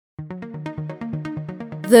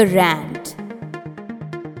The rant.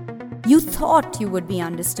 You thought you would be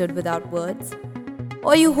understood without words,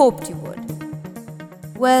 or you hoped you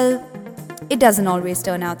would. Well, it doesn't always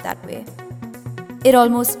turn out that way. It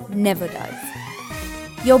almost never does.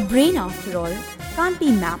 Your brain, after all, can't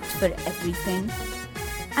be mapped for everything.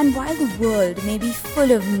 And while the world may be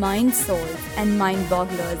full of mind swords and mind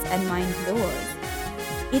bogglers and mind blowers,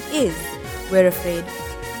 it is, we're afraid,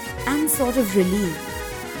 and sort of relieved,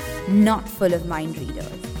 not full of mind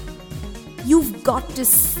readers. You've got to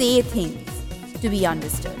say things to be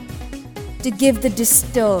understood, to give the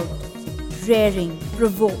disturbed, raring,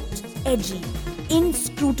 provoked, edgy,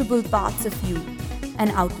 inscrutable parts of you an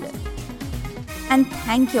outlet. And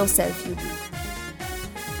thank yourself you do.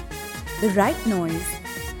 The right noise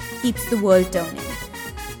keeps the world turning.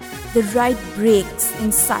 The right breaks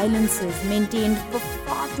in silences maintained for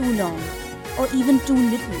far too long or even too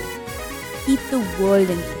little keep the world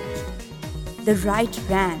engaged. The right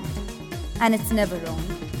rant, and it's never wrong,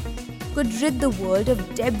 could rid the world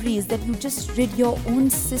of debris that you just rid your own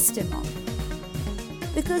system of.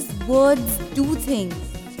 Because words do things,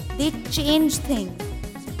 they change things.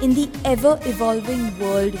 In the ever-evolving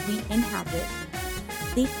world we inhabit,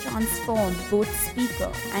 they transform both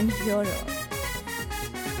speaker and hearer.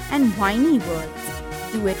 And whiny words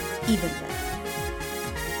do it even better.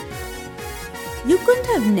 You couldn't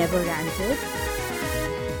have never ranted.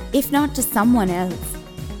 If not to someone else,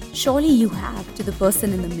 surely you have to the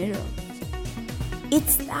person in the mirror.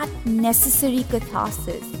 It's that necessary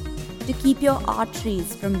catharsis to keep your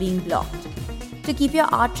arteries from being blocked, to keep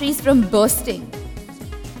your arteries from bursting.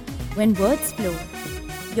 When words flow,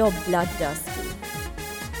 your blood does too.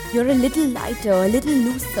 You're a little lighter, a little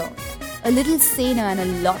looser, a little saner, and a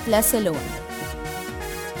lot less alone.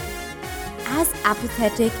 As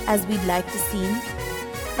apathetic as we'd like to seem,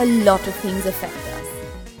 a lot of things affect us.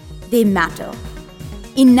 They matter.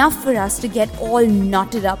 Enough for us to get all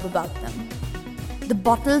knotted up about them. The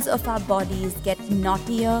bottles of our bodies get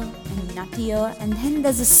knottier and nuttier, and then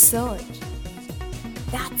there's a surge.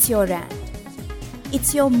 That's your rant.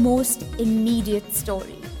 It's your most immediate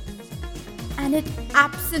story. And it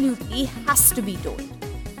absolutely has to be told.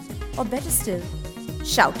 Or better still,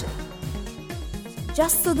 shouted.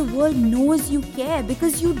 Just so the world knows you care,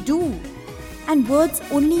 because you do. And words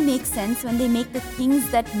only make sense when they make the things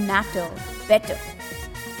that matter better.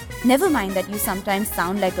 Never mind that you sometimes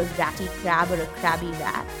sound like a ratty crab or a crabby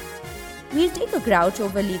rat. We'll take a grouch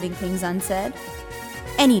over leaving things unsaid.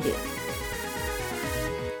 Any day.